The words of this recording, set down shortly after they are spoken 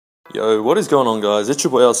Yo, what is going on, guys? It's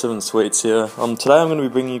your boy L7 Sweetz here. Today I'm going to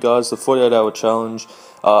be bringing you guys the 48-hour challenge.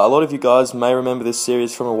 A lot of you guys may remember this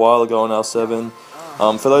series from a while ago on L7.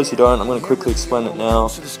 For those who don't, I'm going to quickly explain it now.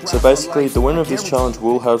 So basically, the winner of this challenge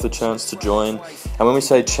will have the chance to join. And when we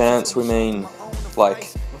say chance, we mean, like,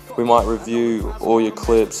 we might review all your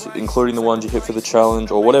clips, including the ones you hit for the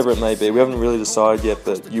challenge, or whatever it may be. We haven't really decided yet,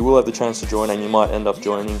 but you will have the chance to join, and you might end up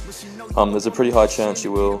joining. There's a pretty high chance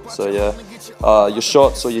you will, so yeah. Your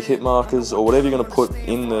shots or your hit markers, or whatever you're going to put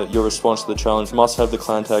in your response to the challenge, must have the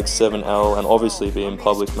clan tag 7L, and obviously be in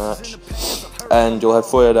public match. And you'll have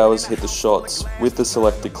 48 hours to hit the shots with the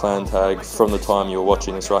selected clan tag from the time you're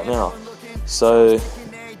watching this right now. So,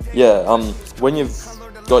 yeah, when you've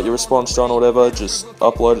got your response done or whatever, just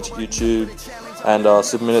upload it to YouTube and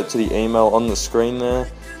submit it to the email on the screen there.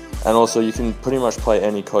 And also, you can pretty much play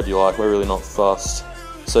any COD you like. We're really not fussed.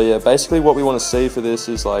 So yeah, basically what we want to see for this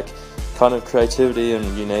is like kind of creativity and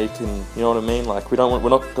unique, and you know what I mean. Like we're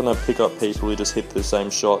not gonna pick up people who just hit the same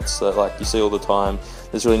shots that like you see all the time.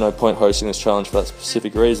 There's really no point hosting this challenge for that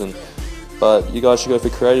specific reason. But you guys should go for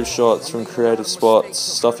creative shots from creative spots,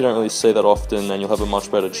 stuff you don't really see that often, and you'll have a much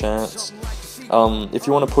better chance. If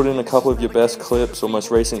you want to put in a couple of your best clips or most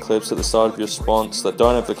recent clips at the start of your response that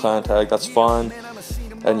don't have the clan tag, that's fine.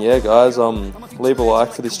 And yeah, guys, leave a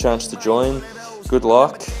like for this chance to join. Good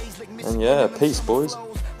luck, and yeah, peace, boys.